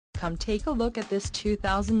Come take a look at this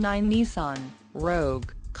 2009 Nissan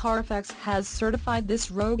Rogue. Carfax has certified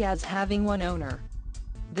this Rogue as having one owner.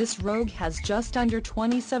 This Rogue has just under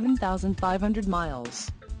 27,500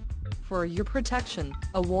 miles. For your protection,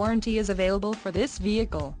 a warranty is available for this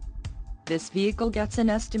vehicle. This vehicle gets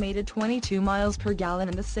an estimated 22 miles per gallon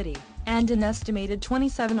in the city, and an estimated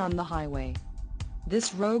 27 on the highway.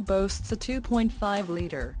 This Rogue boasts a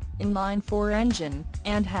 2.5-liter inline-4 engine,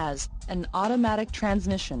 and has an automatic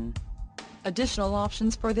transmission. Additional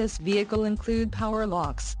options for this vehicle include power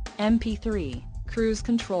locks, MP3, cruise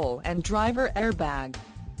control and driver airbag.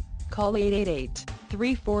 Call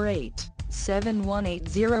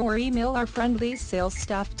 888-348-7180 or email our friendly sales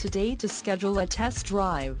staff today to schedule a test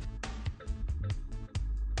drive.